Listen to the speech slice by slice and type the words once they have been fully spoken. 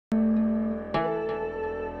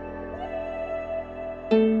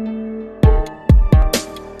What's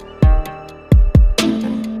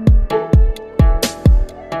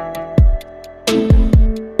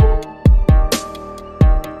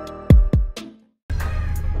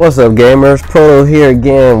up, gamers? Proto here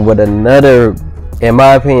again with another, in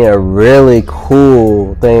my opinion, a really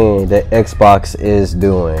cool thing that Xbox is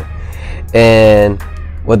doing. And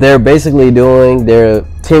what they're basically doing, they're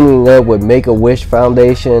teaming up with Make-A-Wish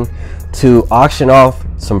Foundation to auction off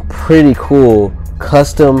some pretty cool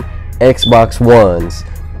custom Xbox Ones.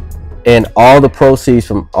 And all the proceeds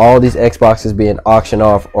from all these Xboxes being auctioned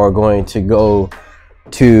off are going to go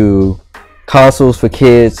to Consoles for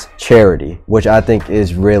Kids charity, which I think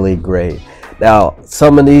is really great. Now,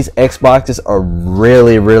 some of these Xboxes are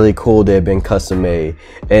really cool. They've been custom made,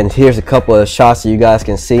 and here's a couple of shots so you guys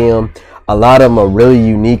can see them. A lot of them are really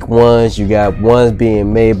unique ones. You got ones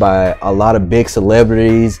being made by a lot of big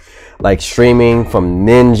celebrities, like streaming from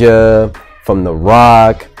Ninja, from The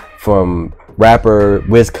Rock, from rapper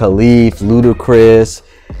Wiz Khalifa, Ludacris,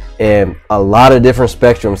 and a lot of different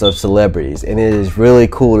spectrums of celebrities. And it is really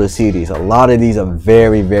cool to see these. A lot of these are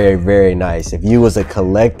very nice. If you was a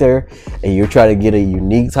collector and you're trying to get a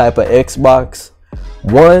unique type of Xbox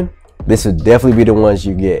One, this would definitely be the ones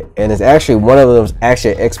you get. And it's actually, one of them is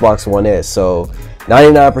actually an Xbox One S. So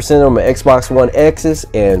 99% of them are Xbox One X's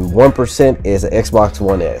and 1% is an Xbox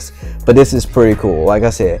One S. But this is pretty cool. Like I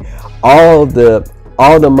said, all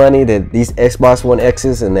the money that these Xbox One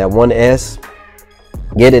X's and that One S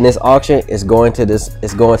get in this auction is going to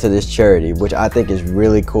this charity, which I think is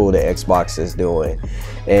really cool that Xbox is doing.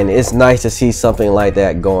 And it's nice to see something like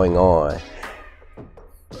that going on.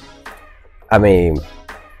 I mean,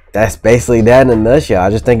 that's basically that in a nutshell. I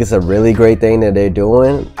just think it's a really great thing that they're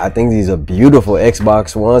doing. I think these are beautiful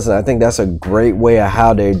Xbox Ones, and I think that's a great way of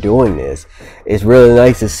how they're doing this. It's really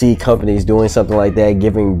nice to see companies doing something like that,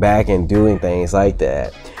 giving back and doing things like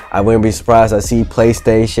that. I wouldn't be surprised I see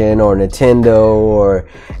PlayStation or Nintendo or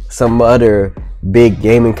some other big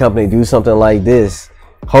gaming company do something like this.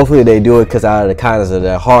 Hopefully they do it because out of the kindness of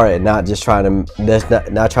their heart and not just trying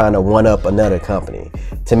to not trying to one up another company.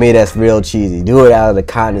 To me, that's real cheesy. Do it out of the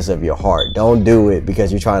kindness of your heart. Don't do it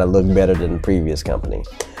because you're trying to look better than the previous company.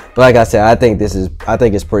 But like I said, I think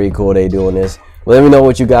it's pretty cool they doing this. Let me know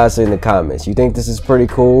what you guys say in the comments. You think this is pretty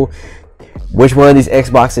cool? Which one of these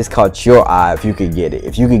Xboxes caught your eye if you could get it?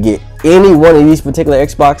 If you could get any one of these particular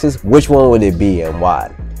Xboxes, which one would it be and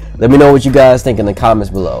why? Let me know what you guys think in the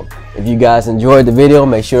comments below. If you guys enjoyed the video,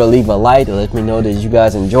 make sure to leave a like to let me know that you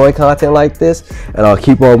guys enjoy content like this. And I'll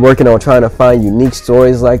keep on working on trying to find unique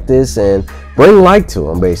stories like this and bring light to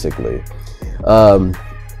them, basically.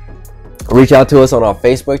 Reach out to us on our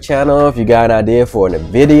Facebook channel if you got an idea for a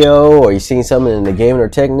video, or you seen something in the gaming or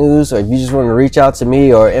tech news, or if you just want to reach out to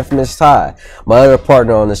me or InfamouslyTy, my other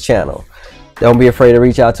partner on this channel. Don't be afraid to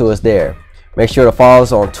reach out to us there. Make sure to follow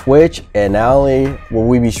us on Twitch, and not only will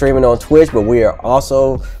we be streaming on Twitch, but we are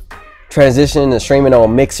also transitioning to streaming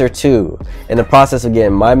on Mixer too. In the process of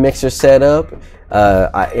getting my Mixer set up,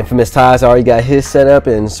 InfamouslyTy's already got his set up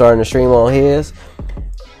and starting to stream on his.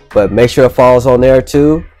 But make sure to follow us on there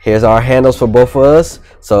too. Here's our handles for both of us,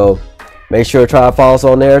 so make sure to try to follow us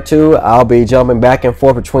on there too. I'll be jumping back and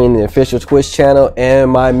forth between the official Twitch channel and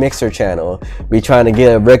my Mixer channel. Be trying to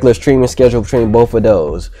get a regular streaming schedule between both of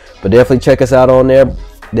those. But definitely check us out on there.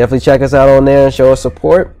 Definitely check us out on there and show us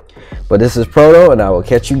support. But this is Proto, and I will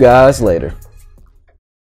catch you guys later.